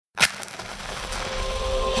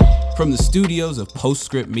From the studios of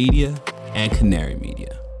Postscript Media and Canary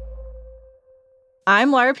Media.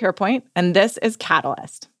 I'm Laura Pierpoint, and this is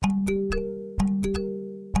Catalyst.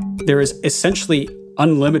 There is essentially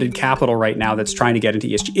unlimited capital right now that's trying to get into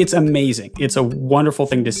ESG. It's amazing. It's a wonderful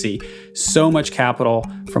thing to see. So much capital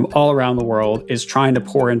from all around the world is trying to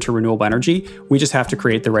pour into renewable energy. We just have to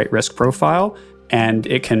create the right risk profile, and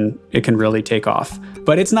it can really take off.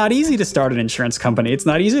 But it's not easy to start an insurance company. It's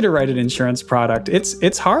not easy to write an insurance product.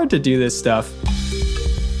 It's hard to do this stuff.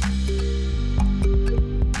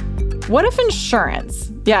 What if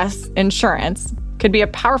insurance, yes, insurance, could be a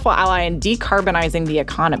powerful ally in decarbonizing the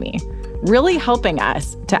economy, really helping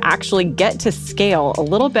us to actually get to scale a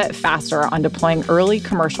little bit faster on deploying early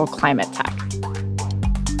commercial climate tech?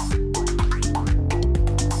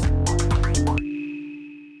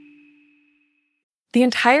 The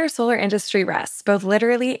entire solar industry rests, both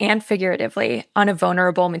literally and figuratively, on a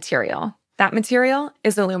vulnerable material. That material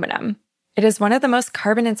is aluminum. It is one of the most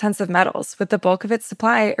carbon-intensive metals, with the bulk of its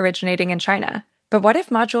supply originating in China. But what if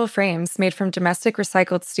module frames made from domestic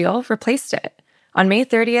recycled steel replaced it? On May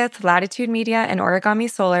 30th, Latitude Media and Origami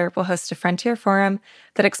Solar will host a Frontier Forum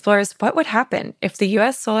that explores what would happen if the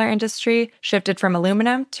U.S. solar industry shifted from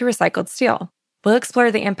aluminum to recycled steel. We'll explore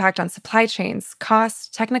the impact on supply chains, costs,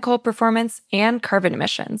 technical performance, and carbon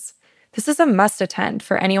emissions. This is a must-attend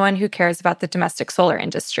for anyone who cares about the domestic solar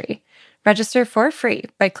industry. Register for free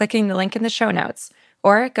by clicking the link in the show notes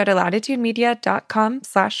or go to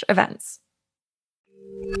latitudemedia.com/events.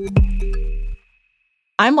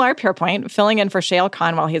 I'm Laura Pierpoint, filling in for Shayle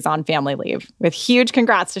Kann while he's on family leave, with huge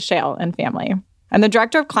congrats to Shayle and family. I'm the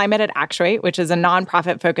director of climate at Actuate, which is a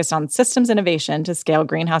nonprofit focused on systems innovation to scale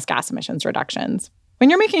greenhouse gas emissions reductions. When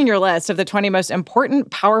you're making your list of the 20 most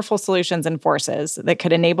important, powerful solutions and forces that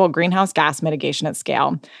could enable greenhouse gas mitigation at scale,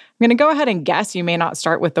 I'm going to go ahead and guess you may not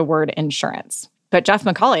start with the word insurance. But Jeff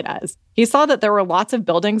McCauley does. He saw that there were lots of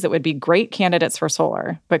buildings that would be great candidates for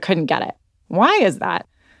solar, but couldn't get it. Why is that?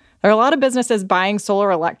 There are a lot of businesses buying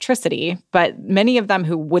solar electricity, but many of them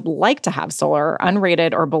who would like to have solar are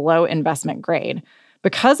unrated or below investment grade.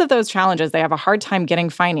 Because of those challenges, they have a hard time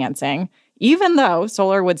getting financing, even though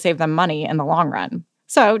solar would save them money in the long run.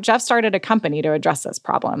 So Jeff started a company to address this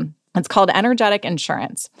problem. It's called Energetic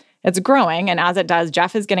Insurance. It's growing, and as it does,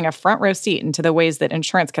 Jeff is getting a front row seat into the ways that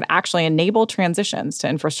insurance could actually enable transitions to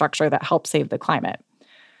infrastructure that help save the climate.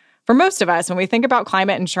 For most of us, when we think about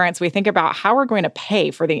climate insurance, we think about how we're going to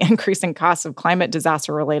pay for the increasing costs of climate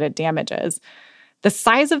disaster-related damages. The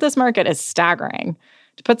size of this market is staggering.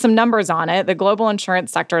 To put some numbers on it, the global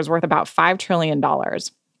insurance sector is worth about $5 trillion.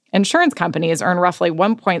 Insurance companies earn roughly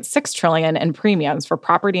 $1.6 trillion in premiums for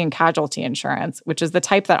property and casualty insurance, which is the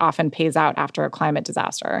type that often pays out after a climate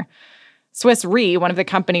disaster. Swiss Re, one of the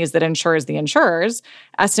companies that insures the insurers,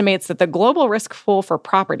 estimates that the global risk pool for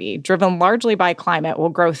property, driven largely by climate, will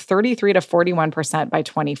grow 33 to 41% by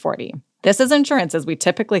 2040. This is insurance as we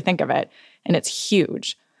typically think of it, and it's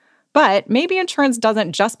huge. But maybe insurance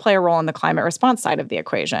doesn't just play a role in the climate response side of the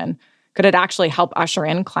equation. Could it actually help usher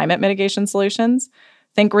in climate mitigation solutions?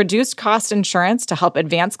 Think reduced cost insurance to help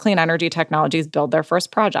advanced clean energy technologies build their first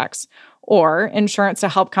projects, or insurance to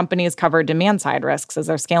help companies cover demand-side risks as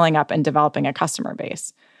they're scaling up and developing a customer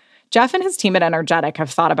base. Jeff and his team at Energetic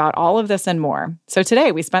have thought about all of this and more. So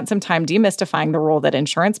today, we spent some time demystifying the role that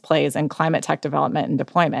insurance plays in climate tech development and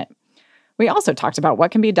deployment. We also talked about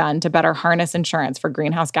what can be done to better harness insurance for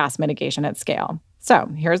greenhouse gas mitigation at scale. So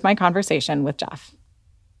here's my conversation with Jeff.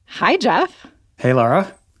 Hi, Jeff. Hey,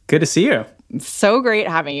 Laura. Good to see you. So great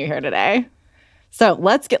having you here today. So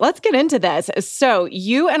let's get into this. So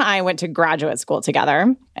you and I went to graduate school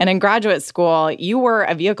together. And in graduate school, you were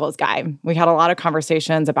a vehicles guy. We had a lot of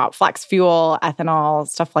conversations about flex fuel, ethanol,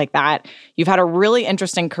 stuff like that. You've had a really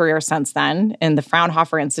interesting career since then in the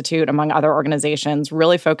Fraunhofer Institute, among other organizations,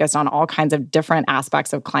 really focused on all kinds of different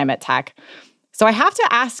aspects of climate tech. So I have to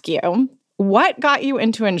ask you, what got you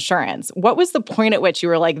into insurance? What was the point at which you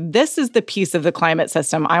were like, this is the piece of the climate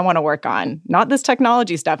system I want to work on? Not this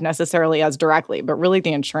technology stuff necessarily as directly, but really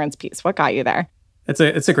the insurance piece. What got you there?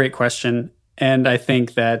 It's a great question. And I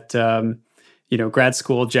think that, grad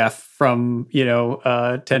school Jeff from,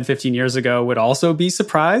 10, 15 years ago would also be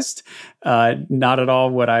surprised. Not at all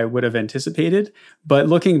what I would have anticipated. But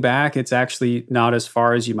looking back, it's actually not as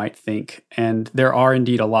far as you might think. And there are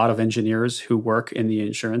indeed a lot of engineers who work in the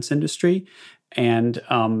insurance industry. And,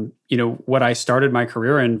 what I started my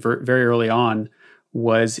career in very early on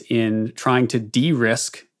was in trying to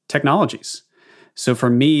de-risk technologies. So for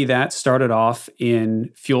me, that started off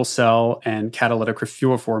in fuel cell and catalytic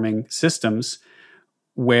fuel forming systems,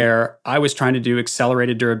 where I was trying to do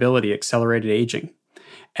accelerated durability, accelerated aging.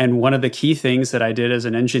 And one of the key things that I did as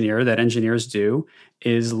an engineer that engineers do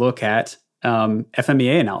is look at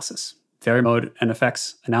FMEA analysis, failure mode and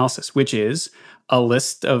effects analysis, which is a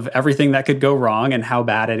list of everything that could go wrong and how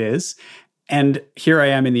bad it is. And here I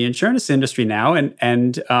am in the insurance industry now,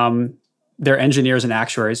 and there are engineers and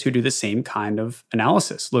actuaries who do the same kind of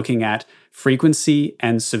analysis, looking at frequency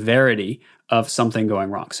and severity of something going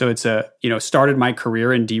wrong. So it's started my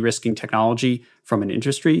career in de-risking technology from an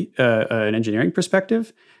engineering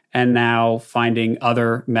perspective, and now finding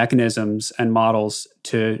other mechanisms and models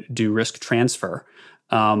to do risk transfer,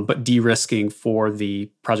 but de-risking for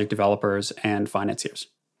the project developers and financiers.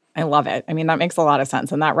 I love it. I mean, that makes a lot of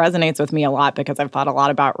sense. And that resonates with me a lot because I've thought a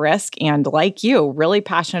lot about risk and, like you, really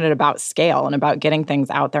passionate about scale and about getting things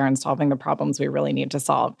out there and solving the problems we really need to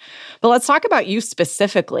solve. But let's talk about you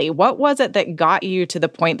specifically. What was it that got you to the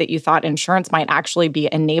point that you thought insurance might actually be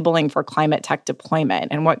enabling for climate tech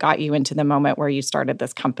deployment? And what got you into the moment where you started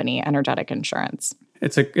this company, Energetic Insurance?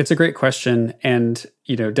 It's a great question, and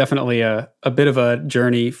definitely a bit of a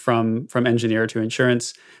journey from engineer to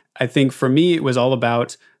insurance. I think for me, it was all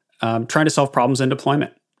about trying to solve problems in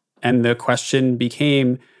deployment. And the question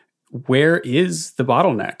became, where is the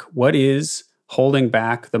bottleneck? What is holding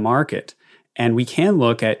back the market? And we can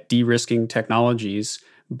look at de-risking technologies,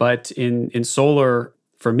 but in solar,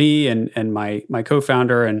 for me and my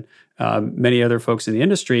co-founder and many other folks in the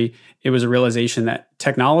industry, it was a realization that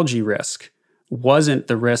technology risk wasn't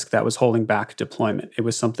the risk that was holding back deployment. It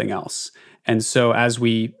was something else. And so as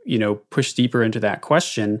we push deeper into that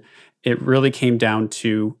question, it really came down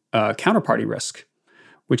to counterparty risk,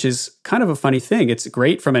 which is kind of a funny thing. It's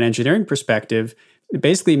great from an engineering perspective. It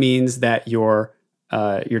basically means that your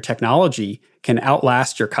technology can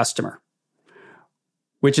outlast your customer,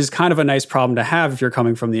 which is kind of a nice problem to have if you're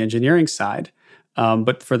coming from the engineering side.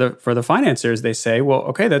 But for the financiers, they say, well,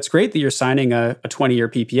 okay, that's great that you're signing a 20-year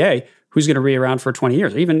PPA. Who's going to be around for 20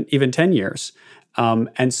 years, or even 10 years?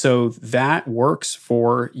 And so that works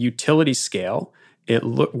for utility scale. It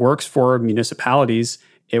works for municipalities.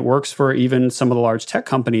 It works for even some of the large tech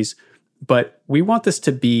companies. But we want this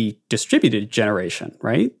to be distributed generation,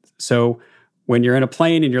 right? So when you're in a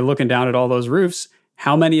plane and you're looking down at all those roofs,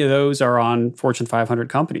 how many of those are on Fortune 500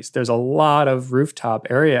 companies? There's a lot of rooftop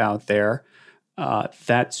area out there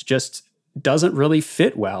that's just doesn't really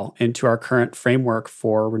fit well into our current framework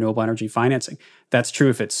for renewable energy financing. That's true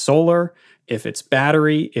if it's solar, if it's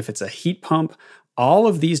battery, if it's a heat pump. All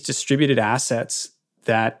of these distributed assets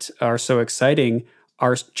that are so exciting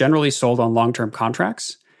are generally sold on long-term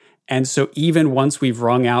contracts. And so even once we've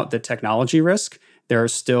wrung out the technology risk, there are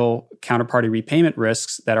still counterparty repayment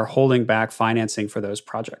risks that are holding back financing for those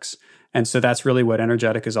projects. And so that's really what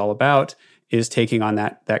Energetic is all about, is taking on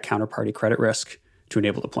that counterparty credit risk to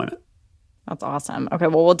enable deployment. That's awesome. Okay,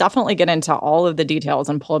 well, we'll definitely get into all of the details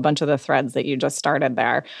and pull a bunch of the threads that you just started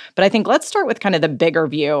there. But I think let's start with kind of the bigger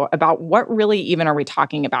view about what really even are we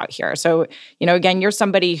talking about here. So, again, you're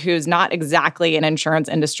somebody who's not exactly an insurance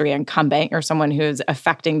industry incumbent. You're someone who's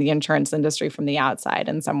affecting the insurance industry from the outside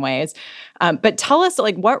in some ways. But tell us,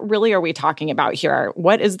 what really are we talking about here?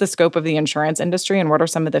 What is the scope of the insurance industry, and what are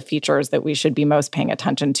some of the features that we should be most paying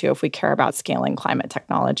attention to if we care about scaling climate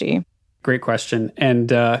technology? Great question.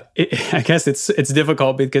 And I guess it's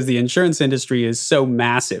difficult because the insurance industry is so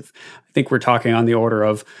massive. I think we're talking on the order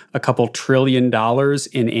of a couple $1 trillion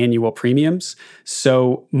in annual premiums.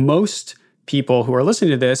 So most people who are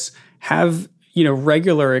listening to this have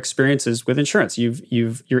regular experiences with insurance.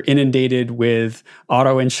 You're inundated with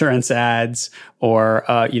auto insurance ads, or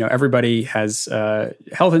everybody has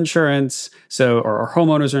health insurance, or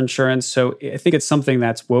homeowners insurance. So I think it's something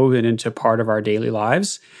that's woven into part of our daily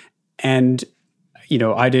lives. And,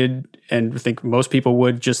 I did, and I think most people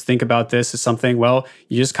would just think about this as something, well,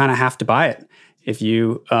 you just kind of have to buy it. If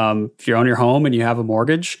you own your home and you have a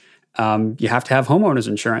mortgage, you have to have homeowners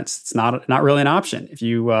insurance. It's not really an option. If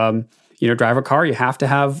you, drive a car, you have to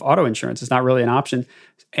have auto insurance. It's not really an option.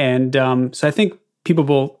 And so I think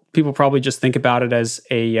people probably just think about it as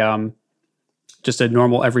just a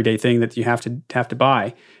normal everyday thing that you have to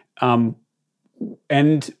buy.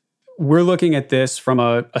 And we're looking at this from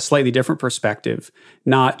a slightly different perspective,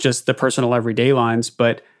 not just the personal everyday lines,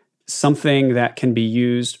 but something that can be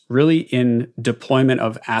used really in deployment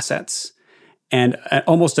of assets and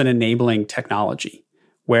almost an enabling technology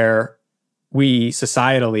where we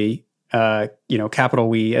societally, capital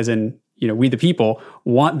we, as in, we the people,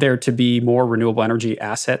 want there to be more renewable energy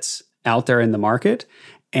assets out there in the market.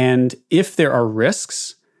 And if there are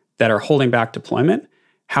risks that are holding back deployment,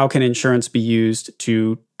 how can insurance be used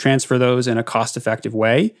to transfer those in a cost-effective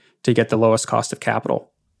way to get the lowest cost of capital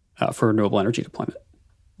for renewable energy deployment?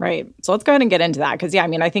 Right. So let's go ahead and get into that. Because, yeah, I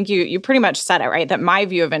mean, I think you pretty much said it, right? That my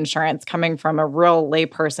view of insurance coming from a real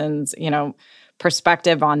layperson's,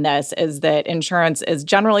 perspective on this is that insurance is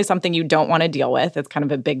generally something you don't want to deal with. It's kind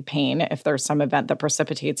of a big pain if there's some event that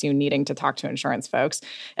precipitates you needing to talk to insurance folks.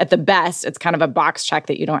 At the best, it's kind of a box check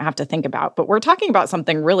that you don't have to think about. But we're talking about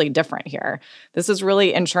something really different here. This is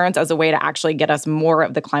really insurance as a way to actually get us more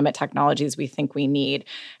of the climate technologies we think we need.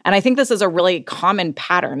 And I think this is a really common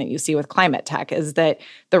pattern that you see with climate tech is that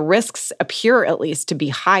the risks appear at least to be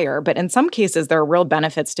higher, but in some cases, there are real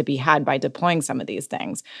benefits to be had by deploying some of these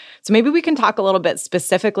things. So maybe we can talk a little bit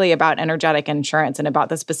specifically about energetic insurance and about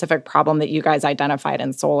the specific problem that you guys identified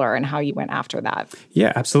in solar and how you went after that.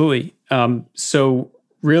 Yeah, absolutely. So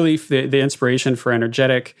really the inspiration for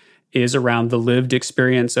energetic is around the lived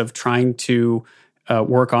experience of trying to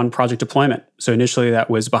work on project deployment. So initially that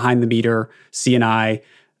was behind the meter, C&I,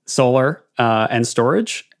 solar, and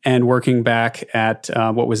storage, and working back at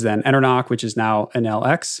what was then Enernoc, which is now Enel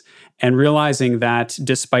X, and realizing that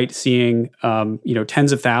despite seeing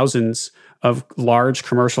tens of thousands of large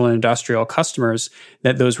commercial and industrial customers,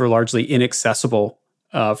 that those were largely inaccessible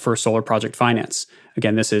for solar project finance.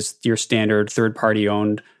 Again, this is your standard third-party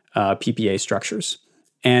owned PPA structures.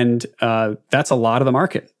 And that's a lot of the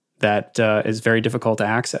market that is very difficult to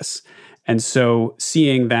access. And so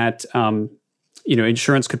seeing that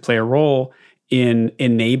insurance could play a role in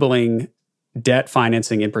enabling debt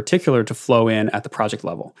financing in particular to flow in at the project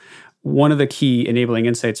level. One of the key enabling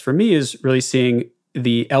insights for me is really seeing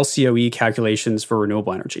the LCOE calculations for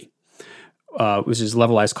renewable energy, which is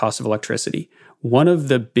levelized cost of electricity. One of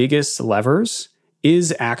the biggest levers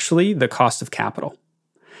is actually the cost of capital.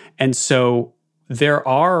 And so there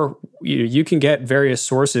are, you can get various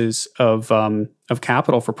sources of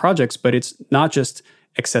capital for projects, but it's not just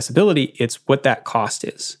accessibility, it's what that cost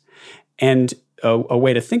is. And a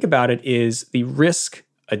way to think about it is the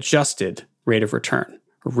risk-adjusted rate of return,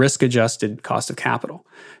 risk-adjusted cost of capital.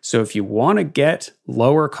 So if you want to get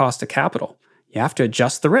lower cost of capital, you have to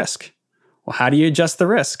adjust the risk. Well, how do you adjust the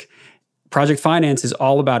risk? Project finance is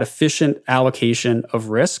all about efficient allocation of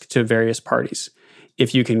risk to various parties.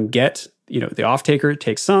 If you can get, the off-taker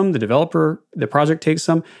takes some, the developer, the project takes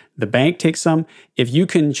some, the bank takes some. If you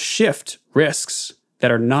can shift risks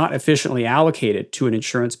that are not efficiently allocated to an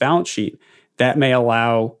insurance balance sheet, that may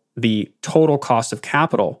allow the total cost of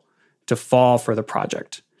capital to fall for the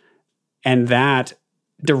project. And that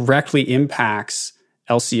directly impacts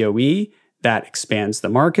LCOE, that expands the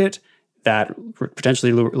market, that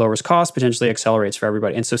potentially lowers costs, potentially accelerates for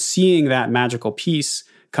everybody. And so seeing that magical piece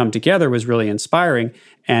come together was really inspiring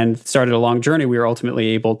and started a long journey. We were ultimately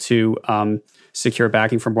able to secure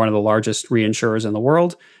backing from one of the largest reinsurers in the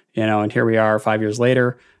world, and here we are 5 years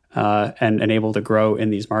later and able to grow in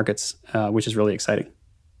these markets, which is really exciting.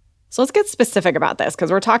 So let's get specific about this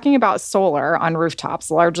because we're talking about solar on rooftops,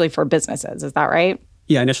 largely for businesses. Is that right?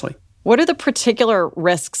 Yeah, initially. What are the particular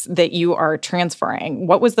risks that you are transferring?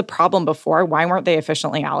 What was the problem before? Why weren't they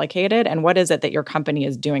efficiently allocated? And what is it that your company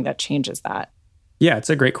is doing that changes that? Yeah, it's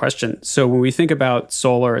a great question. So when we think about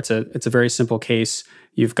solar, it's a very simple case.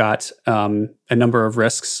 You've got a number of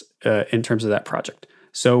risks in terms of that project.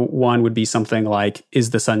 So one would be something like,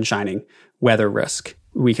 is the sun shining? Weather risk.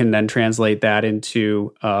 We can then translate that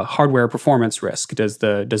into hardware performance risk. Does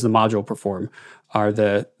the module perform? Are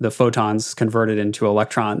the photons converted into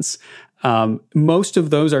electrons? Most of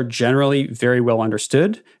those are generally very well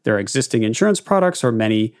understood. There are existing insurance products, or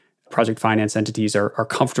many project finance entities are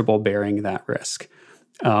comfortable bearing that risk.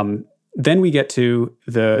 Then we get to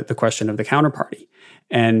the question of the counterparty.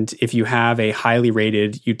 And if you have a highly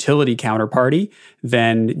rated utility counterparty,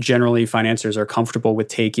 then generally financiers are comfortable with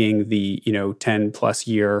taking the 10 plus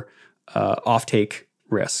year offtake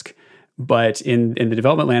risk. But in the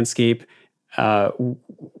development landscape,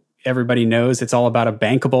 everybody knows it's all about a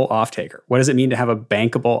bankable offtaker. What does it mean to have a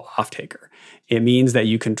bankable offtaker? It means that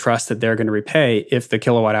you can trust that they're going to repay if the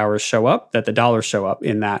kilowatt hours show up, that the dollars show up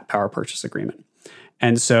in that power purchase agreement.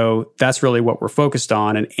 And so that's really what we're focused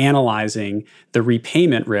on and analyzing the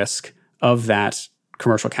repayment risk of that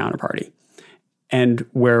commercial counterparty. And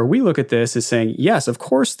where we look at this is saying, yes, of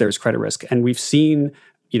course there's credit risk. And we've seen,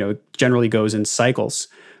 generally goes in cycles.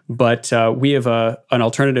 But we have an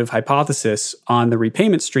alternative hypothesis on the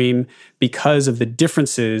repayment stream because of the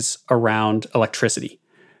differences around electricity.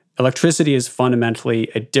 Electricity is fundamentally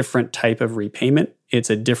a different type of repayment. It's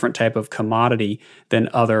a different type of commodity than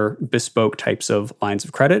other bespoke types of lines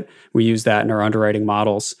of credit. We use that in our underwriting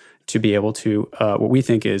models to be able to, what we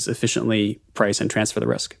think is efficiently price and transfer the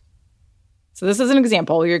risk. So this is an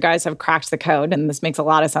example where you guys have cracked the code, and this makes a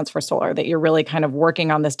lot of sense for solar, that you're really kind of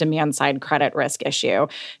working on this demand-side credit risk issue.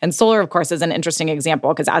 And solar, of course, is an interesting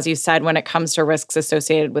example because, as you said, when it comes to risks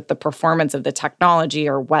associated with the performance of the technology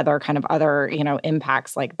or weather, kind of other,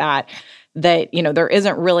 impacts like that, there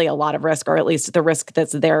isn't really a lot of risk, or at least the risk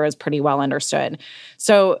that's there is pretty well understood.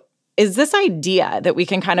 So is this idea that we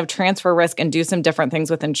can kind of transfer risk and do some different things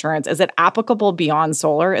with insurance, is it applicable beyond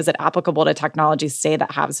solar? Is it applicable to technologies, say, that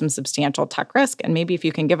have some substantial tech risk? And maybe if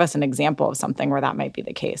you can give us an example of something where that might be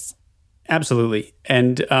the case. Absolutely.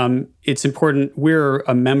 And it's important. We're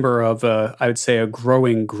a member of, I would say, a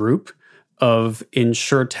growing group of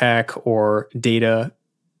insurtech or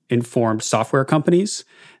data-informed software companies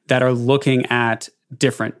that are looking at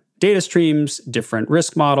different data streams, different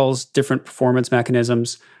risk models, different performance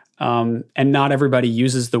mechanisms. And not everybody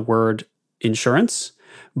uses the word insurance,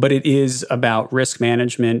 but it is about risk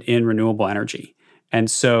management in renewable energy.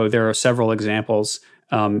 And so there are several examples.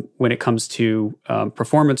 When it comes to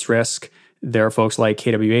performance risk, there are folks like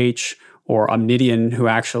KWH or Omnidian who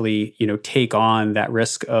actually, take on that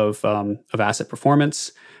risk of asset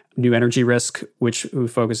performance. New Energy Risk, which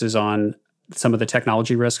focuses on some of the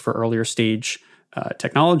technology risk for earlier stage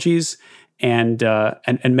technologies. And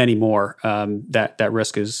many more. That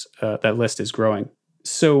list is growing.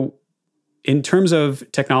 So, in terms of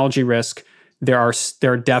technology risk, there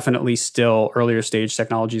are definitely still earlier stage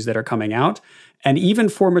technologies that are coming out, and even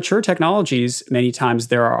for mature technologies, many times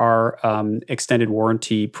there are extended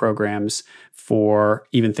warranty programs for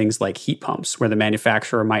even things like heat pumps, where the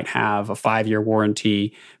manufacturer might have a 5-year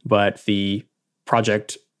warranty, but the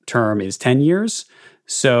project term is 10 years.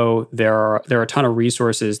 So there are a ton of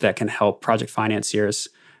resources that can help project financiers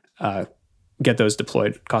get those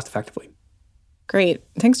deployed cost effectively. Great.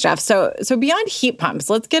 Thanks, Jeff. So beyond heat pumps,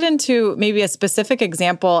 let's get into maybe a specific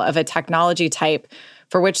example of a technology type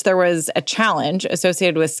for which there was a challenge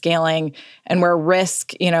associated with scaling and where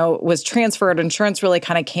risk, was transferred. Insurance really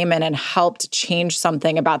kind of came in and helped change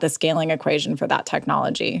something about the scaling equation for that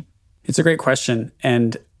technology. It's a great question.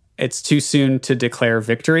 And it's too soon to declare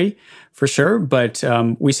victory, for sure. But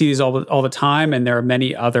we see these all the time, and there are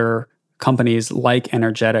many other companies like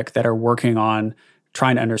Energetic that are working on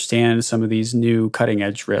trying to understand some of these new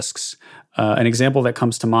cutting-edge risks. An example that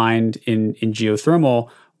comes to mind in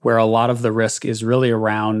geothermal, where a lot of the risk is really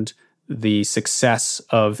around the success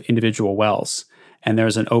of individual wells. And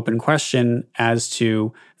there's an open question as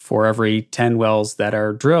to, for every 10 wells that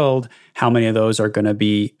are drilled, how many of those are going to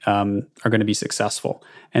be successful.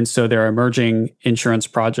 And so there are emerging insurance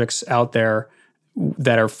projects out there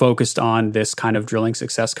that are focused on this kind of drilling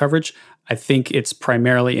success coverage. I think it's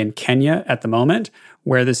primarily in Kenya at the moment,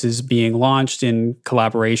 where this is being launched in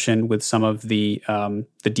collaboration with some of the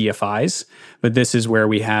DFIs. But this is where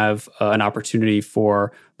we have an opportunity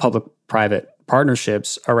for public-private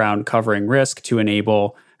partnerships around covering risk to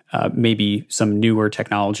enable maybe some newer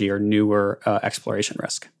technology or newer exploration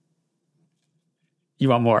risk. You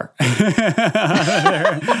want more?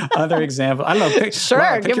 other example? I don't know.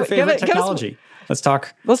 Pick your favorite technology. Let's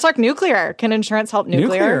talk nuclear. Can insurance help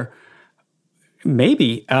nuclear?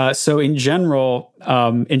 Maybe. So in general,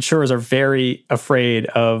 insurers are very afraid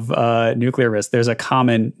of nuclear risk. There's a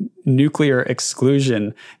common nuclear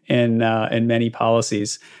exclusion in many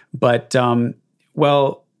policies. But, Laura,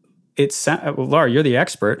 you're the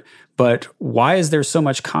expert, but why is there so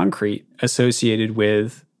much concrete associated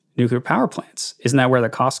with nuclear power plants? Isn't that where the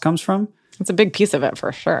cost comes from? It's a big piece of it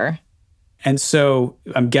for sure. And so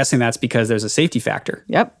I'm guessing that's because there's a safety factor.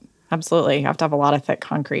 Yep, absolutely. You have to have a lot of thick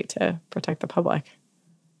concrete to protect the public.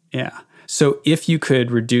 Yeah. So if you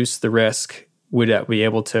could reduce the risk, would that be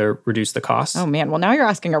able to reduce the cost? Oh, man. Well, now you're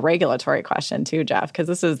asking a regulatory question too, Jeff, because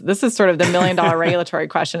this is sort of the $1 million regulatory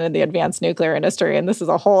question in the advanced nuclear industry, and this is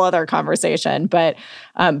a whole other conversation. But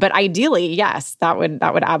ideally, yes, that would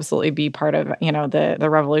absolutely be part of the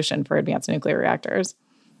revolution for advanced nuclear reactors.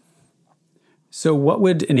 So, what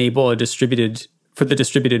would enable the distributed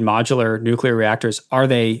modular nuclear reactors? Are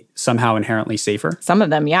they somehow inherently safer? Some of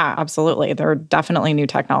them, yeah, absolutely. There are definitely new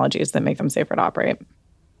technologies that make them safer to operate.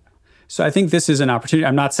 So I think this is an opportunity.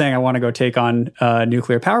 I'm not saying I want to go take on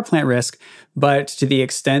nuclear power plant risk, but to the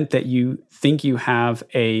extent that you think you have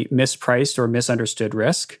a mispriced or misunderstood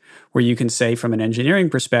risk, where you can say from an engineering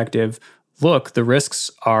perspective, look, the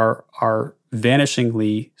risks are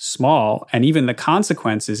vanishingly small, and even the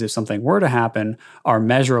consequences, if something were to happen, are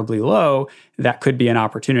measurably low, that could be an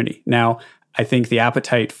opportunity. Now, I think the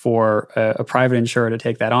appetite for a private insurer to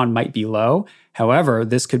take that on might be low. However,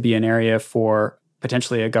 this could be an area for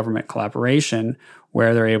potentially a government collaboration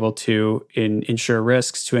where they're able to insure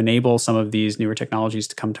risks to enable some of these newer technologies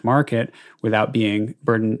to come to market without being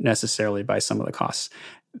burdened necessarily by some of the costs.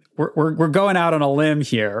 We're going out on a limb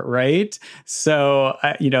here, right? So,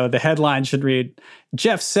 the headline should read,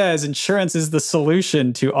 Jeff says insurance is the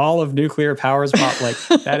solution to all of nuclear power's problems.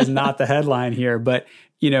 Like, that is not the headline here. But,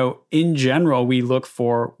 in general, we look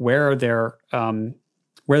for where are there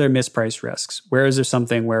mispriced risks? Where is there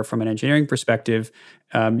something where, from an engineering perspective,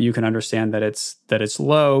 you can understand that it's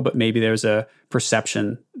low, but maybe there's a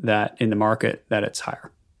perception that in the market that it's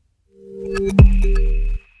higher.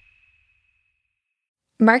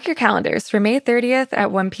 Mark your calendars for May 30th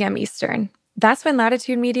at 1 p.m. Eastern. That's when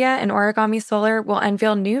Latitude Media and Origami Solar will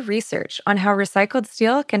unveil new research on how recycled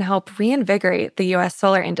steel can help reinvigorate the U.S.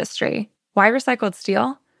 solar industry. Why recycled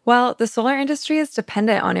steel? Well, the solar industry is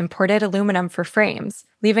dependent on imported aluminum for frames,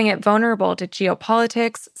 leaving it vulnerable to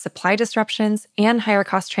geopolitics, supply disruptions, and higher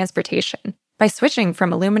cost transportation. By switching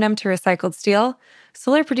from aluminum to recycled steel,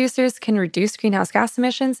 solar producers can reduce greenhouse gas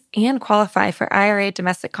emissions and qualify for IRA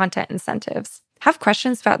domestic content incentives. Have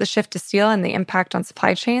questions about the shift to steel and the impact on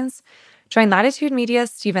supply chains? Join Latitude Media's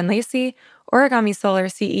Stephen Lacey, Origami Solar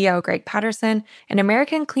CEO Greg Patterson, and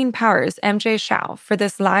American Clean Power's MJ Shao for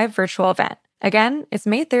this live virtual event. Again, it's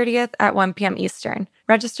May 30th at 1 p.m. Eastern.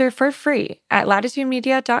 Register for free at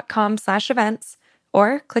latitudemedia.com/events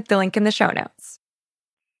or click the link in the show notes.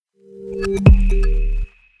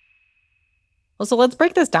 Well, so let's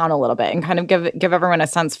break this down a little bit and kind of give everyone a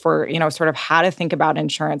sense for, sort of how to think about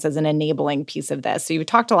insurance as an enabling piece of this. So you've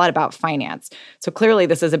talked a lot about finance. So clearly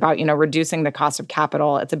this is about, reducing the cost of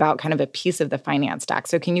capital. It's about kind of a piece of the finance stack.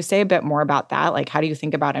 So can you say a bit more about that? Like, how do you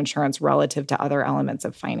think about insurance relative to other elements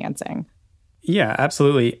of financing? Yeah,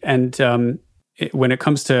 absolutely. And when it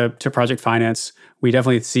comes to project finance, we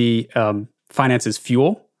definitely see finance as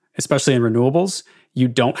fuel, especially in renewables. You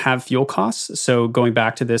don't have fuel costs. So going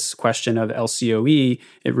back to this question of LCOE,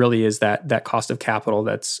 it really is that cost of capital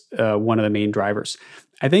that's one of the main drivers.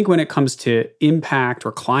 I think when it comes to impact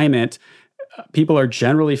or climate, people are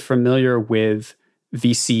generally familiar with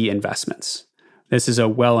VC investments. This is a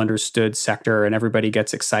well-understood sector, and everybody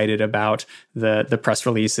gets excited about the press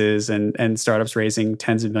releases and startups raising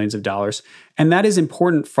tens of millions of dollars. And that is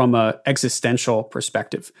important from an existential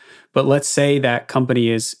perspective. But let's say that company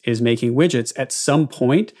is making widgets. At some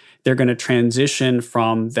point, they're going to transition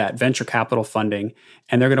from that venture capital funding,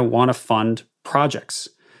 and they're going to want to fund projects.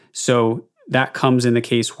 So that comes in the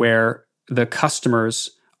case where the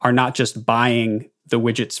customers are not just buying the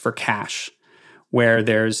widgets for cash, where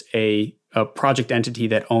there's a project entity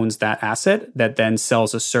that owns that asset that then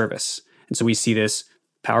sells a service. And so we see this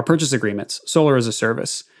power purchase agreements, solar as a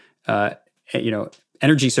service,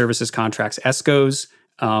 energy services contracts, ESCOs,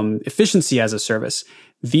 efficiency as a service.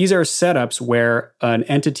 These are setups where an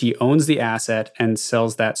entity owns the asset and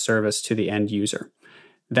sells that service to the end user.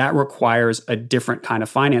 That requires a different kind of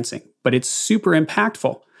financing, but it's super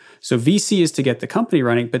impactful. So VC is to get the company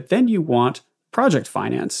running, but then you want project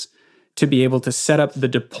finance to be able to set up the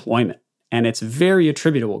deployment. And it's very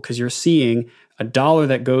attributable because you're seeing a dollar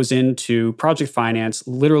that goes into project finance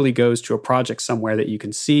literally goes to a project somewhere that you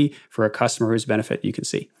can see for a customer whose benefit you can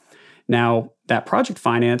see. Now, that project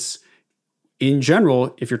finance, in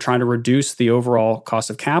general, if you're trying to reduce the overall cost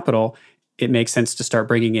of capital, it makes sense to start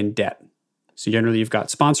bringing in debt. So generally, you've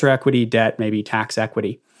got sponsor equity, debt, maybe tax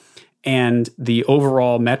equity. And the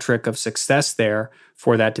overall metric of success there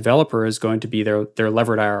for that developer is going to be their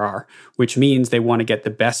levered IRR, which means they want to get the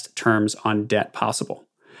best terms on debt possible.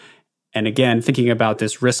 And again, thinking about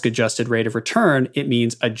this risk-adjusted rate of return, it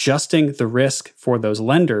means adjusting the risk for those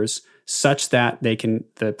lenders such that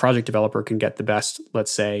the project developer can get the best,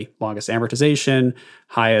 let's say, longest amortization,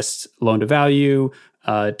 highest loan to value,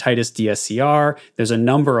 tightest DSCR. There's a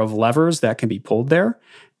number of levers that can be pulled there.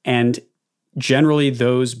 And generally,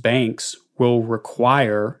 those banks will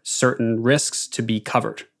require certain risks to be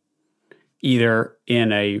covered, either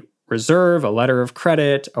in a reserve, a letter of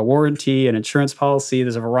credit, a warranty, an insurance policy.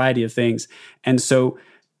 There's a variety of things. And so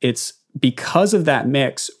it's because of that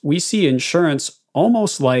mix, we see insurance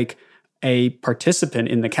almost like a participant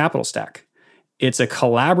in the capital stack. It's a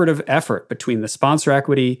collaborative effort between the sponsor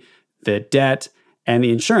equity, the debt, and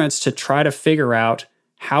the insurance to try to figure out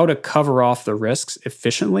how to cover off the risks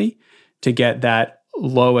efficiently to get that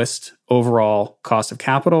lowest overall cost of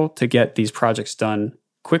capital to get these projects done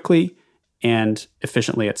quickly and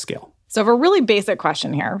efficiently at scale. So I have a really basic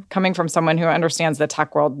question here, coming from someone who understands the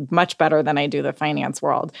tech world much better than I do the finance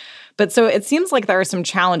world. But so it seems like there are some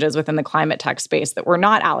challenges within the climate tech space that we're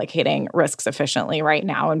not allocating risks efficiently right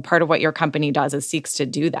now. And part of what your company does is seeks to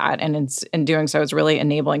do that. And in doing so is really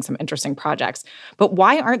enabling some interesting projects. But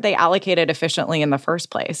why aren't they allocated efficiently in the first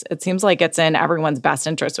place? It seems like it's in everyone's best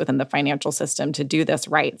interest within the financial system to do this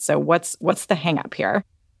right. So what's the hang up here?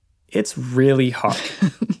 It's really hard.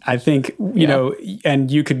 I think, you know, and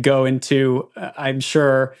you could go into, I'm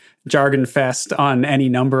sure, jargon fest on any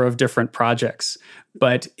number of different projects,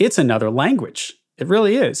 but it's another language. It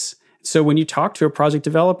really is. So when you talk to a project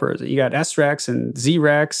developer, you got SREX and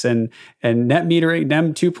ZREX and net metering,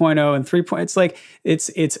 NEM 2.0 and 3.0. It's like,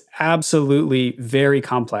 it's absolutely very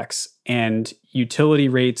complex. And utility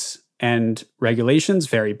rates and regulations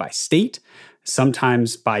vary by state,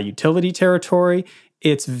 sometimes by utility territory.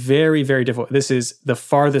 It's very, very difficult. This is the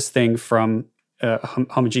farthest thing from a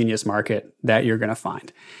homogeneous market that you're going to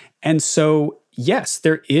find. And so, yes,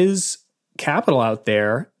 there is capital out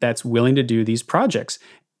there that's willing to do these projects.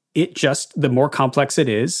 It just, the more complex it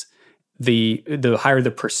is, the higher the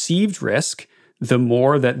perceived risk, the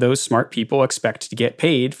more that those smart people expect to get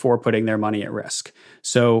paid for putting their money at risk.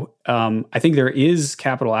 So I think there is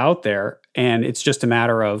capital out there, and it's just a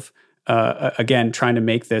matter of, again, trying to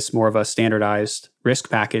make this more of a standardized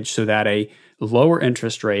risk package so that a lower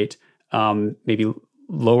interest rate, maybe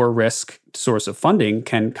lower risk source of funding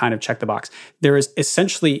can kind of check the box. There is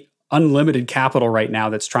essentially unlimited capital right now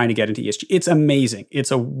that's trying to get into ESG. It's amazing.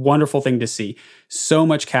 It's a wonderful thing to see. So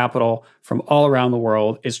much capital from all around the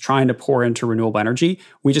world is trying to pour into renewable energy.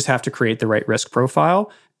 We just have to create the right risk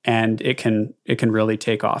profile, and it can really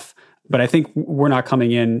take off. But I think we're not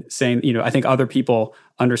coming in saying, you know, I think other people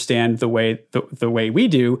understand the way we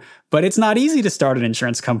do, but it's not easy to start an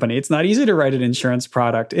insurance company. It's not easy to write an insurance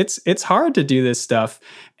product. It's hard to do this stuff.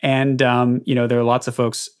 And, you know, there are lots of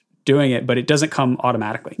folks doing it, but it doesn't come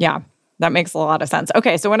automatically. Yeah. That makes a lot of sense.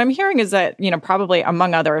 Okay, so what I'm hearing is that, you know, probably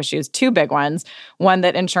among other issues, two big ones. One,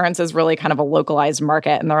 that insurance is really kind of a localized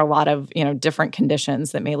market, and there are a lot of, you know, different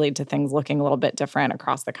conditions that may lead to things looking a little bit different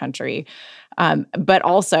across the country. But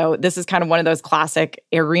also, this is kind of one of those classic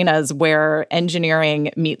arenas where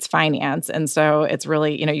engineering meets finance. And so it's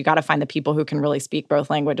really, you know, you got to find the people who can really speak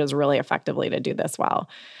both languages really effectively to do this well.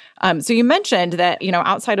 So you mentioned that, you know,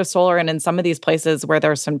 outside of solar and in some of these places where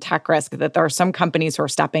there's some tech risk, that there are some companies who are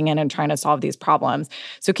stepping in and trying to solve these problems.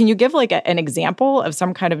 So can you give like an example of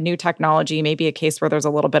some kind of new technology, maybe a case where there's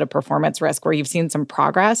a little bit of performance risk, where you've seen some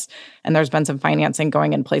progress and there's been some financing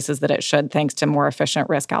going in places that it should, thanks to more efficient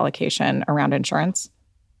risk allocation around insurance?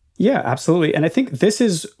 Yeah, absolutely. And I think this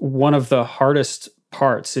is one of the hardest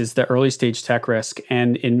parts, is the early stage tech risk.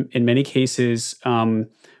 And in many cases,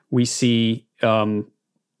 we see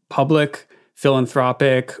public,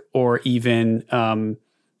 philanthropic, or even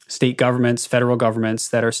state governments, federal governments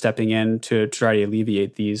that are stepping in to try to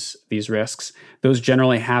alleviate these risks. Those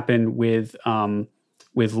generally happen with loan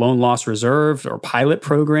loss reserve or pilot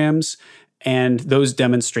programs, and those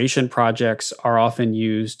demonstration projects are often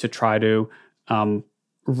used to try to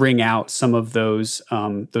wring out some of those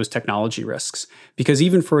technology risks. Because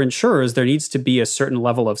even for insurers, there needs to be a certain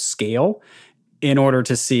level of scale in order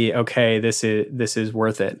to see, okay, this is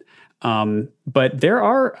worth it. But there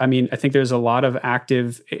are, I mean, I think there's a lot of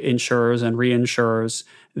active insurers and reinsurers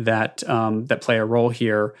that play a role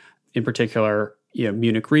here. In particular, you know,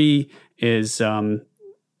 Munich Re is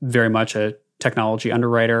very much a technology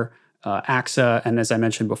underwriter. AXA, and as I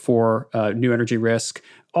mentioned before, New Energy Risk.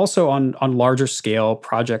 Also on larger scale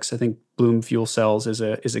projects, I think Bloom Fuel Cells is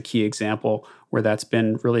a key example where that's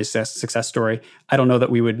been really a success story. I don't know that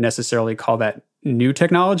we would necessarily call that new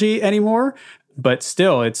technology anymore, but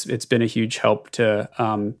still, it's been a huge help to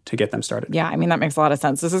get them started. Yeah, I mean, that makes a lot of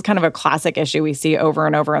sense. This is kind of a classic issue we see over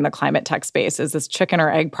and over in the climate tech space, is this chicken or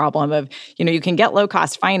egg problem of, you know, you can get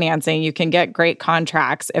low-cost financing, you can get great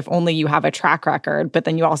contracts if only you have a track record, but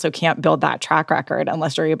then you also can't build that track record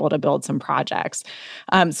unless you're able to build some projects.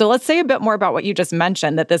 So let's say a bit more about what you just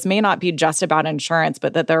mentioned, that this may not be just about insurance,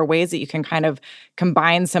 but that there are ways that you can kind of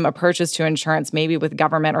combine some approaches to insurance, maybe with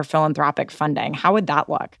government or philanthropic funding. How would that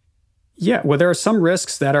look? Yeah, well, there are some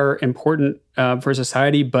risks that are important for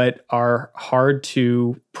society, but are hard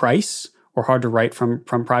to price or hard to write from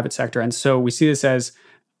private sector. And so we see this as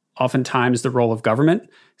oftentimes the role of government.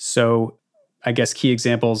 So I guess key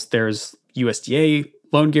examples, there's USDA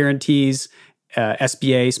loan guarantees,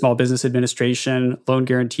 SBA, Small Business Administration, loan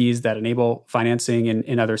guarantees that enable financing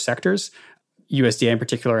in other sectors. USDA in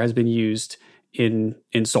particular has been used in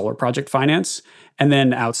solar project finance. And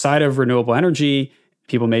then outside of renewable energy,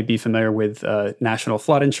 People may be familiar with National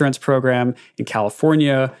Flood Insurance Program. In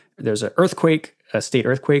California, there's a state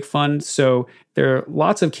earthquake fund. So there are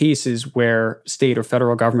lots of cases where state or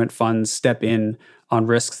federal government funds step in on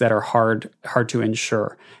risks that are hard to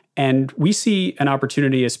insure. And we see an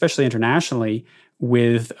opportunity, especially internationally,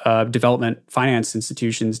 with development finance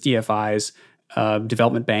institutions, DFIs,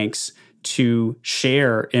 development banks, to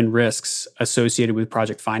share in risks associated with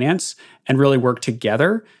project finance and really work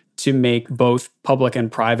together to make both public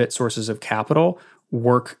and private sources of capital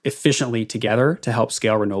work efficiently together to help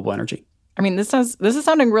scale renewable energy. I mean, this is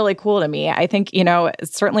sounding really cool to me. I think, it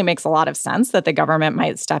certainly makes a lot of sense that the government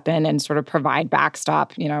might step in and sort of provide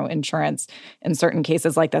backstop, insurance in certain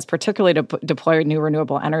cases like this, particularly to deploy new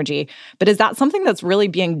renewable energy. But is that something that's really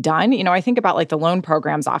being done? I think about like the Loan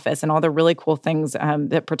Programs Office and all the really cool things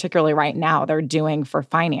that particularly right now they're doing for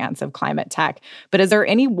finance of climate tech. But is there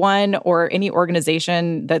anyone or any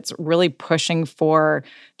organization that's really pushing for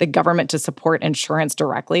the government to support insurance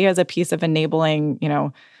directly as a piece of enabling,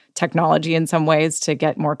 technology in some ways to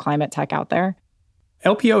get more climate tech out there?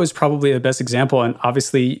 LPO is probably the best example. And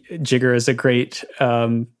obviously, Jigar is a great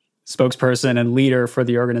spokesperson and leader for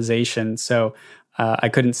the organization. So I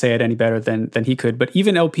couldn't say it any better than he could. But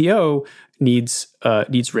even LPO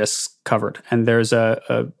needs risks covered. And there's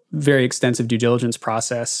a very extensive due diligence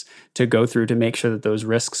process to go through to make sure that those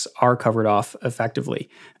risks are covered off effectively.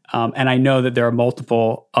 And I know that there are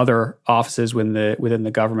multiple other offices within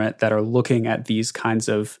the government that are looking at these kinds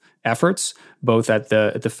of efforts, both at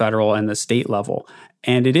the federal and the state level.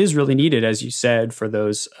 And it is really needed, as you said, for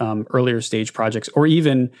those earlier stage projects or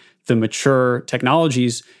even the mature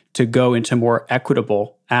technologies to go into more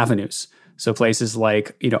equitable avenues. So places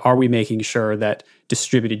like, are we making sure that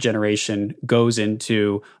distributed generation goes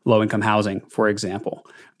into low-income housing, for example?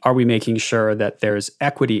 Are we making sure that there's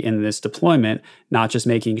equity in this deployment, not just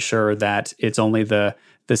making sure that it's only the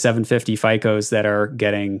 750 FICOs that are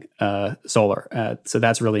getting solar? So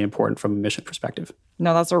that's really important from a mission perspective.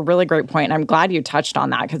 No, that's a really great point. I'm glad you touched on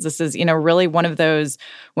that because this is, really one of those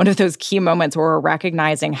key moments where we're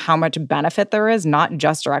recognizing how much benefit there is, not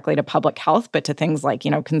just directly to public health, but to things like,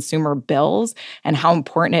 consumer bills and how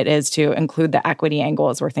important it is to include the equity angle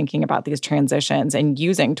as we're thinking about these transitions and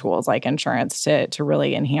using tools like insurance to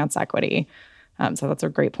really enhance equity. So that's a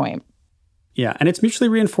great point. Yeah, and it's mutually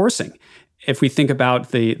reinforcing. If we think about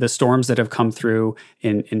the storms that have come through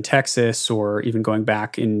in Texas or even going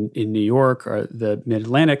back in New York or the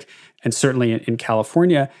Mid-Atlantic, and certainly in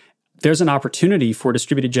California, there's an opportunity for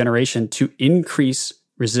distributed generation to increase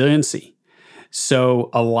resiliency. So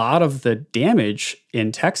a lot of the damage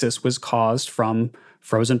in Texas was caused from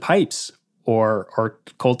frozen pipes or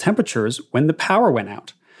cold temperatures when the power went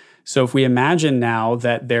out. So if we imagine now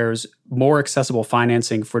that there's more accessible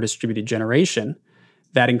financing for distributed generation,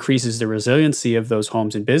 that increases the resiliency of those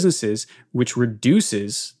homes and businesses, which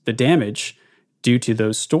reduces the damage due to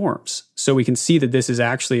those storms. So we can see that this is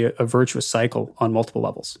actually a virtuous cycle on multiple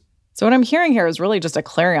levels. So what I'm hearing here is really just a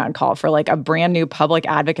clarion call for like a brand new public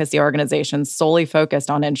advocacy organization solely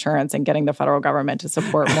focused on insurance and getting the federal government to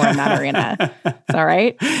support more in that arena. Is that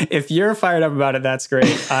right? If you're fired up about it, that's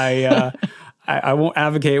great. I won't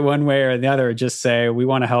advocate one way or the other. Just say we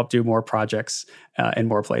want to help do more projects in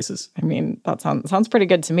more places. I mean, that sounds pretty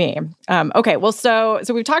good to me. Okay, well, so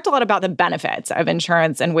we've talked a lot about the benefits of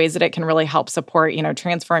insurance and ways that it can really help support,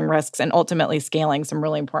 transferring risks and ultimately scaling some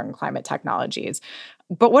really important climate technologies.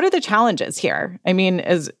 But what are the challenges here? I mean,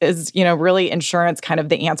 is really insurance kind of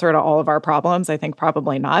the answer to all of our problems? I think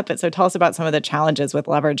probably not. But so tell us about some of the challenges with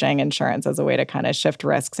leveraging insurance as a way to kind of shift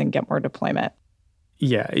risks and get more deployment.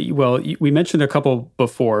 Yeah, well, we mentioned a couple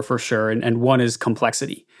before for sure, and one is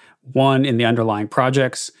complexity. One, in the underlying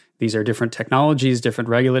projects, these are different technologies, different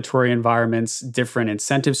regulatory environments, different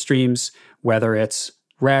incentive streams, whether it's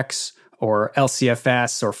RECs or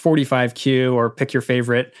LCFS or 45Q or pick your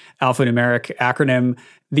favorite alphanumeric acronym.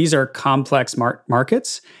 These are complex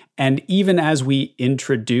markets. And even as we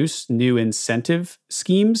introduce new incentive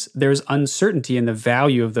schemes, there's uncertainty in the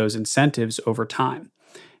value of those incentives over time.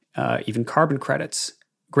 Even carbon credits.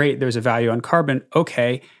 Great, there's a value on carbon.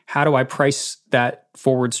 Okay, how do I price that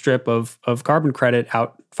forward strip of carbon credit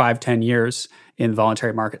out 5-10 years in the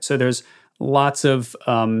voluntary market? So there's lots of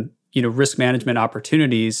risk management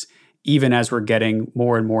opportunities, even as we're getting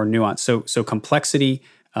more and more nuance. So complexity,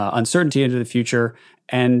 uncertainty into the future,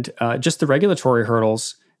 and just the regulatory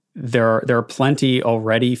hurdles. There are plenty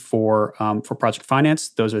already for project finance.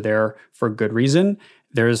 Those are there for good reason.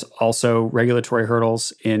 There's also regulatory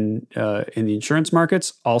hurdles in the insurance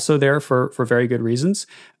markets, also there for very good reasons.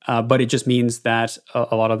 But it just means that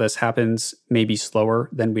a lot of this happens maybe slower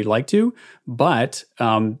than we'd like to. But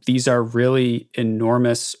these are really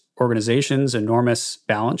enormous organizations, enormous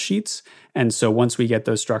balance sheets. And so once we get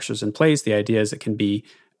those structures in place, the idea is it can be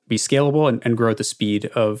scalable and grow at the speed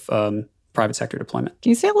of private sector deployment. Can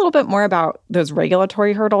you say a little bit more about those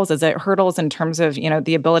regulatory hurdles? Is it hurdles in terms of,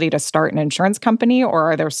 the ability to start an insurance company,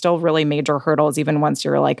 or are there still really major hurdles even once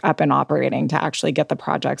you're like up and operating to actually get the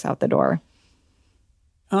projects out the door?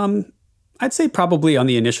 I'd say probably on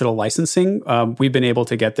the initial licensing, we've been able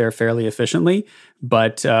to get there fairly efficiently,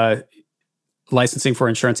 but licensing for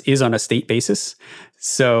insurance is on a state basis.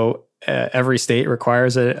 So every state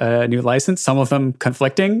requires a new license, some of them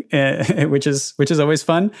conflicting, which is always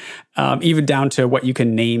fun, even down to what you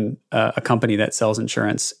can name a company that sells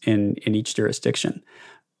insurance in each jurisdiction.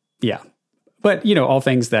 Yeah. But, all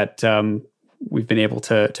things that we've been able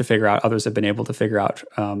to figure out, others have been able to figure out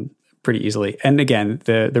pretty easily. And again,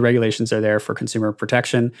 the regulations are there for consumer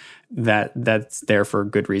protection. That's there for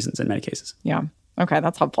good reasons in many cases. Yeah. Okay,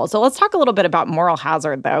 that's helpful. So let's talk a little bit about moral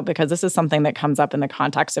hazard, though, because this is something that comes up in the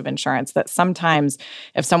context of insurance, that sometimes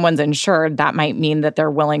if someone's insured, that might mean that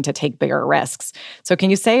they're willing to take bigger risks. So can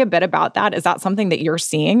you say a bit about that? Is that something that you're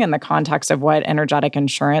seeing in the context of what energetic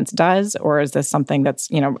insurance does? Or is this something that's,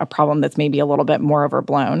 a problem that's maybe a little bit more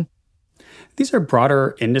overblown? These are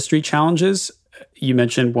broader industry challenges. You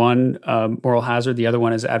mentioned one, moral hazard. The other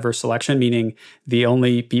one is adverse selection, meaning the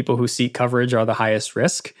only people who seek coverage are the highest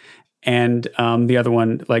risk. And the other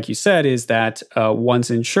one, like you said, is that once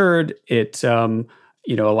insured, it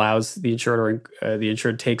allows the insured or the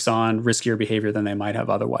insured takes on riskier behavior than they might have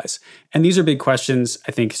otherwise. And these are big questions,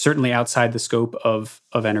 I think, certainly outside the scope of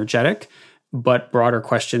energetic, but broader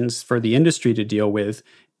questions for the industry to deal with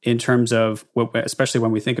in terms of, especially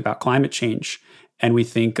when we think about climate change and we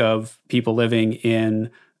think of people living in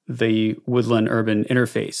the woodland-urban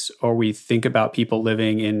interface, or we think about people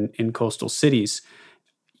living in coastal cities.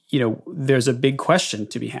 There's a big question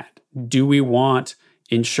to be had. Do we want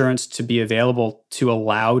insurance to be available to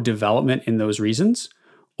allow development in those regions?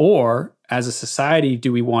 Or as a society,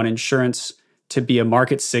 do we want insurance to be a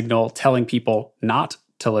market signal telling people not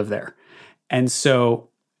to live there? And so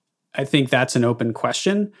I think that's an open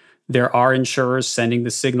question. There are insurers sending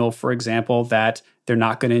the signal, for example, that they're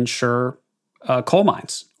not going to insure coal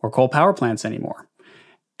mines or coal power plants anymore.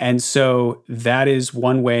 And so that is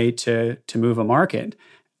one way to move a market.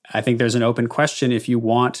 I think there's an open question if you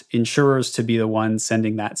want insurers to be the ones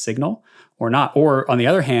sending that signal or not. Or on the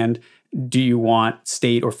other hand, do you want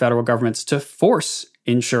state or federal governments to force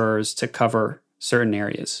insurers to cover certain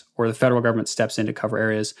areas, or the federal government steps in to cover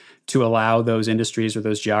areas to allow those industries or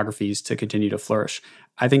those geographies to continue to flourish?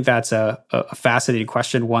 I think that's a fascinating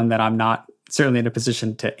question, one that I'm not certainly in a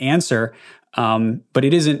position to answer, but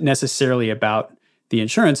it isn't necessarily about the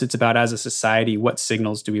insurance. It's about, as a society, what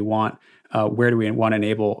signals do we want? Where do we want to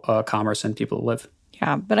enable commerce and people to live?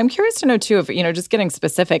 Yeah, but I'm curious to know too, if just getting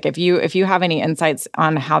specific, if you have any insights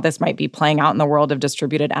on how this might be playing out in the world of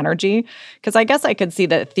distributed energy, because I guess I could see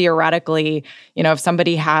that theoretically, if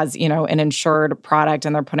somebody has an insured product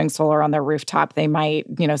and they're putting solar on their rooftop, they might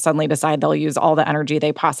suddenly decide they'll use all the energy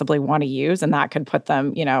they possibly want to use, and that could put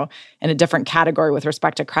them in a different category with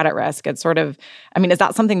respect to credit risk. It's sort of, is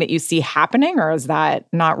that something that you see happening, or is that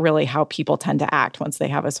not really how people tend to act once they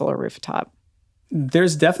have a solar rooftop?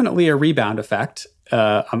 There's definitely a rebound effect.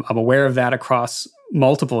 I'm aware of that across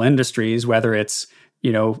multiple industries, whether it's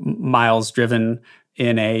miles driven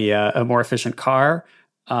in a more efficient car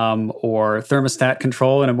or thermostat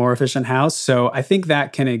control in a more efficient house. So I think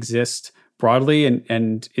that can exist broadly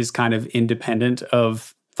and is kind of independent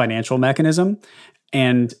of financial mechanism,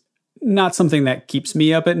 and not something that keeps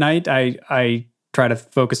me up at night. I try to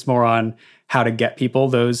focus more on how to get people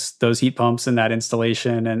those heat pumps and that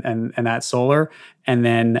installation and that solar. And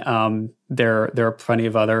then there are plenty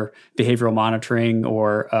of other behavioral monitoring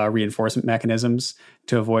or reinforcement mechanisms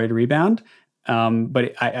to avoid rebound.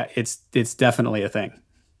 But it's definitely a thing.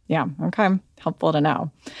 Yeah. Okay. Helpful to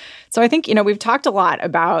know. So I think, we've talked a lot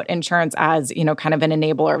about insurance as, kind of an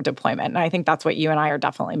enabler of deployment. And I think that's what you and I are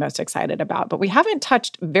definitely most excited about. But we haven't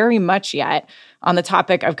touched very much yet on the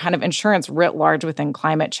topic of kind of insurance writ large within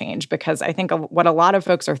climate change, because I think what a lot of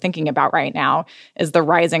folks are thinking about right now is the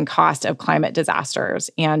rising cost of climate disasters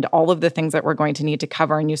and all of the things that we're going to need to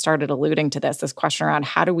cover. And you started alluding to this question around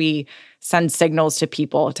how do we send signals to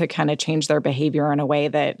people to kind of change their behavior in a way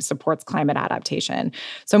that supports climate adaptation.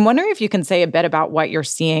 So I'm wondering if you can say a bit about what you're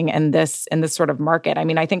seeing in this sort of market? I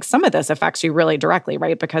mean, I think some of this affects you really directly,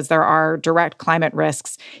 right? Because there are direct climate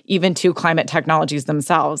risks, even to climate technologies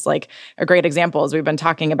themselves. Like a great example is we've been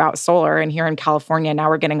talking about solar, and here in California, now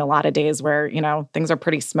we're getting a lot of days where, things are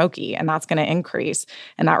pretty smoky, and that's going to increase,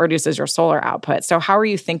 and that reduces your solar output. So how are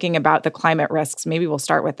you thinking about the climate risks? Maybe we'll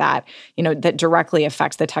start with that, that directly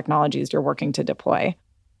affects the technologies you're working to deploy.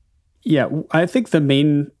 Yeah, I think the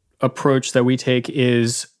main approach that we take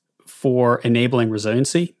is for enabling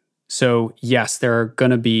resiliency. So yes, there are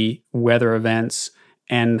going to be weather events,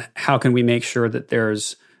 and how can we make sure that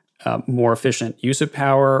there's more efficient use of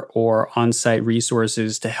power or on-site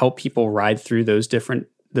resources to help people ride through those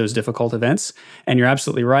difficult events? And you're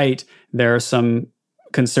absolutely right. There are some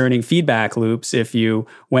concerning feedback loops if you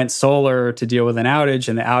went solar to deal with an outage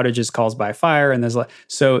and the outage is caused by fire, and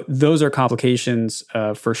so those are complications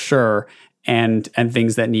for sure, and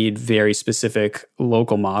things that need very specific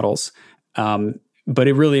local models. But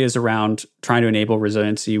it really is around trying to enable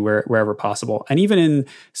resiliency wherever possible. And even in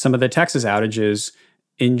some of the Texas outages,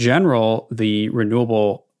 in general, the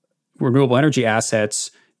renewable energy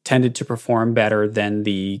assets tended to perform better than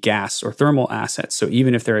the gas or thermal assets. So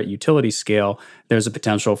even if they're at utility scale, there's a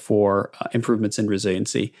potential for improvements in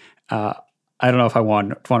resiliency. I don't know if I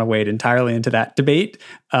want to wade entirely into that debate.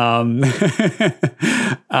 But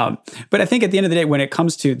I think at the end of the day, when it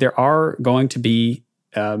comes to, there are going to be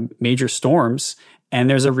major storms, and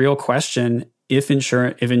there's a real question if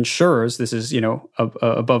insurers, this is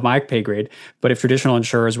above my pay grade, but if traditional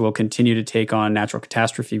insurers will continue to take on natural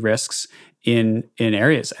catastrophe risks in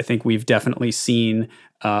areas. I think we've definitely seen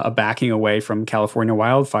a backing away from California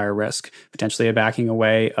wildfire risk, potentially a backing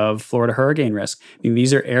away of Florida hurricane risk. I mean,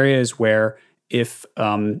 these are areas where if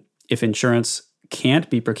insurance can't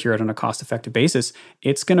be procured on a cost-effective basis,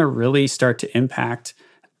 it's going to really start to impact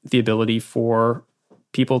the ability for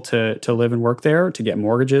people to live and work there, to get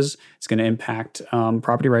mortgages. It's going to impact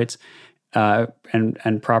property rights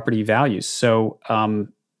and property values. So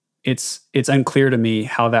it's unclear to me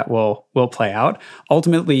how that will play out.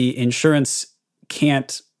 Ultimately, insurance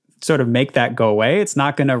can't sort of make that go away. It's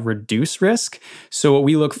not going to reduce risk. So what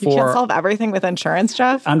we look for— You can't solve everything with insurance,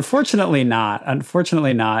 Jeff? Unfortunately not.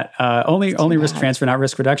 Only risk transfer, not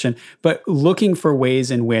risk reduction. But looking for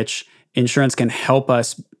ways in which insurance can help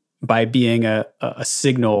us by being a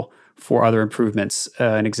signal for other improvements.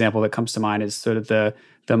 An example that comes to mind is sort of the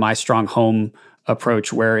My Strong Home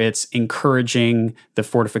approach, where it's encouraging the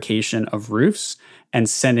fortification of roofs and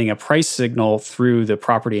sending a price signal through the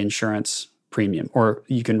property insurance premium, or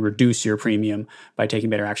you can reduce your premium by taking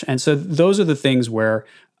better action. And so those are the things where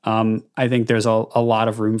I think there's a lot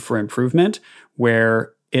of room for improvement,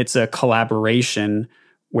 where it's a collaboration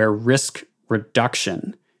where risk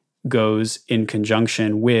reduction goes in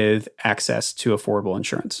conjunction with access to affordable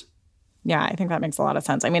insurance. Yeah, I think that makes a lot of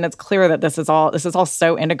sense. I mean, it's clear that this is all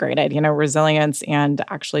so integrated, resilience and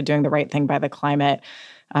actually doing the right thing by the climate,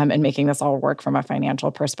 and making this all work from a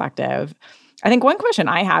financial perspective. I think one question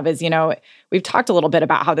I have is, we've talked a little bit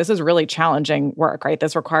about how this is really challenging work, right?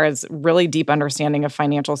 This requires really deep understanding of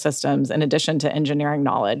financial systems in addition to engineering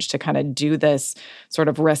knowledge to kind of do this sort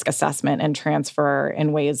of risk assessment and transfer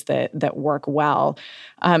in ways that work well.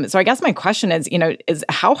 So I guess my question is, is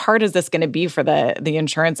how hard is this going to be for the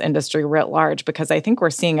insurance industry writ large? Because I think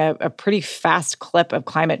we're seeing a pretty fast clip of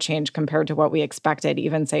climate change compared to what we expected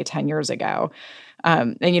even, say, 10 years ago.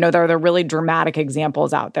 And, there are the really dramatic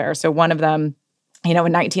examples out there. So one of them, in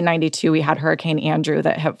 1992, we had Hurricane Andrew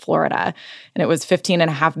that hit Florida, and it was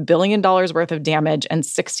 $15.5 billion worth of damage, and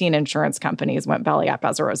 16 insurance companies went belly up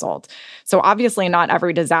as a result. So obviously not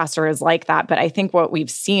every disaster is like that, but I think what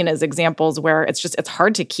we've seen is examples where it's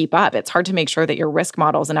hard to keep up. It's hard to make sure that your risk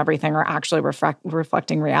models and everything are actually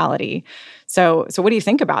reflecting reality. So what do you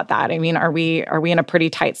think about that? I mean, are we in a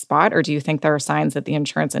pretty tight spot, or do you think there are signs that the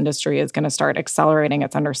insurance industry is going to start accelerating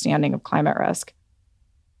its understanding of climate risk?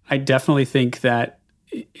 I definitely think that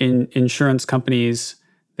in insurance companies,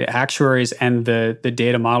 the actuaries and the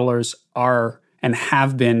data modelers are and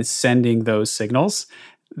have been sending those signals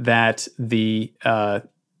that the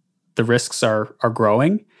risks are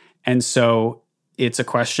growing. And so it's a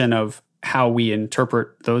question of how we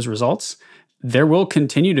interpret those results. There will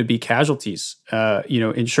continue to be casualties.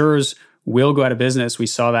 Insurers will go out of business. We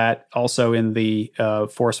saw that also in the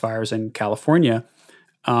forest fires in California.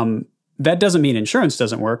 That doesn't mean insurance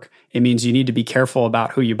doesn't work. It means you need to be careful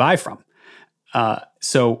about who you buy from.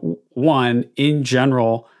 So one, in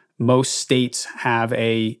general, most states have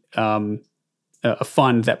a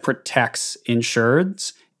fund that protects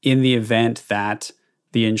insureds in the event that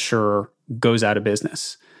the insurer goes out of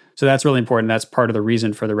business. So that's really important. That's part of the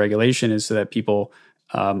reason for the regulation, is so that people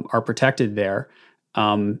are protected there.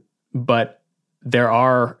 But there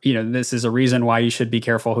are, this is a reason why you should be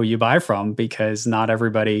careful who you buy from, because not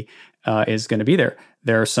everybody is going to be there.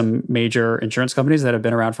 There are some major insurance companies that have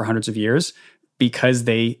been around for hundreds of years because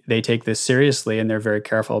they take this seriously and they're very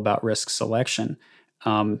careful about risk selection.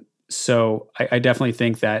 So I definitely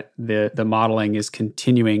think that the modeling is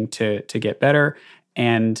continuing to get better,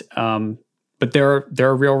 and but there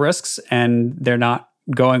are real risks and they're not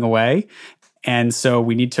going away. And so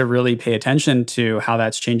we need to really pay attention to how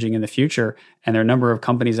that's changing in the future. And there are a number of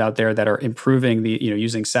companies out there that are improving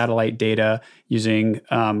using satellite data, using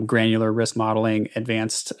granular risk modeling,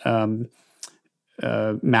 advanced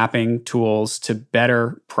mapping tools to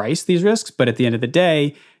better price these risks. But at the end of the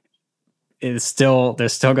day, there's still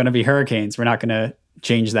going to be hurricanes. We're not going to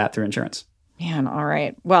change that through insurance. Man, all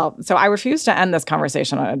right. Well, so I refuse to end this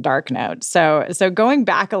conversation on a dark note. So going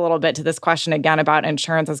back a little bit to this question again about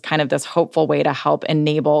insurance as kind of this hopeful way to help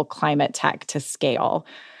enable climate tech to scale.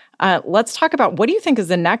 Let's talk about, what do you think is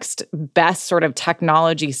the next best sort of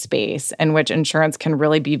technology space in which insurance can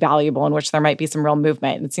really be valuable, in which there might be some real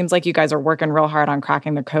movement? It seems like you guys are working real hard on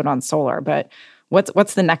cracking the code on solar, but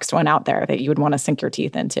what's the next one out there that you would want to sink your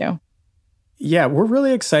teeth into? Yeah, we're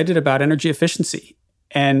really excited about energy efficiency.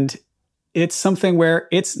 And it's something where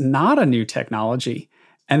it's not a new technology.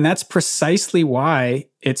 And that's precisely why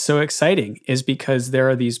it's so exciting, is because there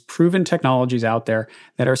are these proven technologies out there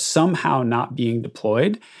that are somehow not being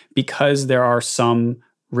deployed because there are some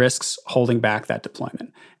risks holding back that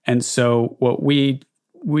deployment. And so what we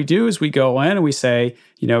do is we go in and we say,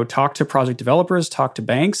 talk to project developers, talk to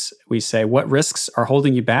banks. We say, what risks are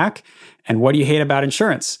holding you back? And what do you hate about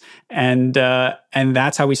insurance? And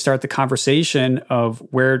that's how we start the conversation of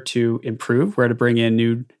where to improve, where to bring in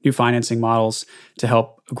new financing models to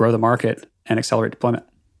help grow the market and accelerate deployment.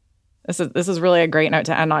 This is really a great note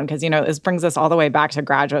to end on, because, this brings us all the way back to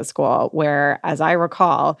graduate school, where, as I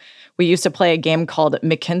recall, we used to play a game called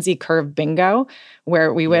McKinsey Curve Bingo,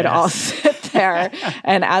 where we would all sit there.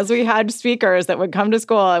 And as we had speakers that would come to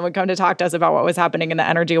school and would come to talk to us about what was happening in the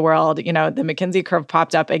energy world, the McKinsey curve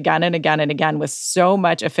popped up again and again and again with so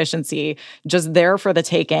much efficiency, just there for the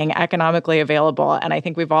taking, economically available. And I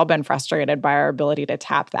think we've all been frustrated by our ability to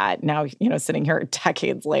tap that now, sitting here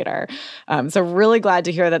decades later. So really glad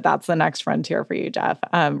to hear that that's the next frontier for you, Jeff.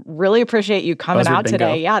 Really appreciate you coming out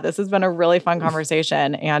today. Yeah, this has been a really fun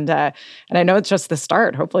conversation. And I know it's just the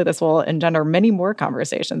start. Hopefully this will engender many more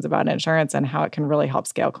conversations about insurance and how it can really help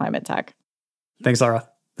scale climate tech. Thanks, Laura.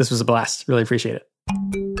 This was a blast. Really appreciate it.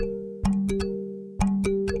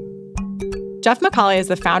 Jeff McCauley is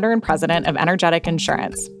the founder and president of Energetic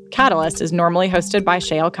Insurance. Catalyst is normally hosted by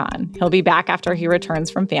Shayle Kann. He'll be back after he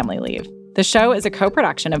returns from family leave. The show is a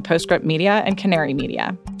co-production of Postscript Media and Canary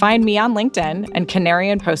Media. Find me on LinkedIn and Canary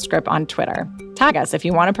and Postscript on Twitter. Tag us if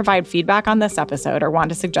you want to provide feedback on this episode or want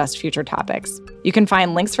to suggest future topics. You can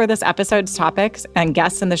find links for this episode's topics and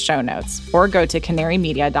guests in the show notes, or go to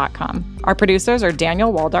canarymedia.com. Our producers are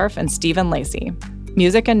Daniel Waldorf and Stephen Lacey.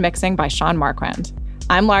 Music and mixing by Sean Marquand.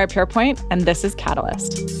 I'm Laura Pierpoint, and this is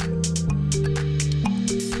Catalyst.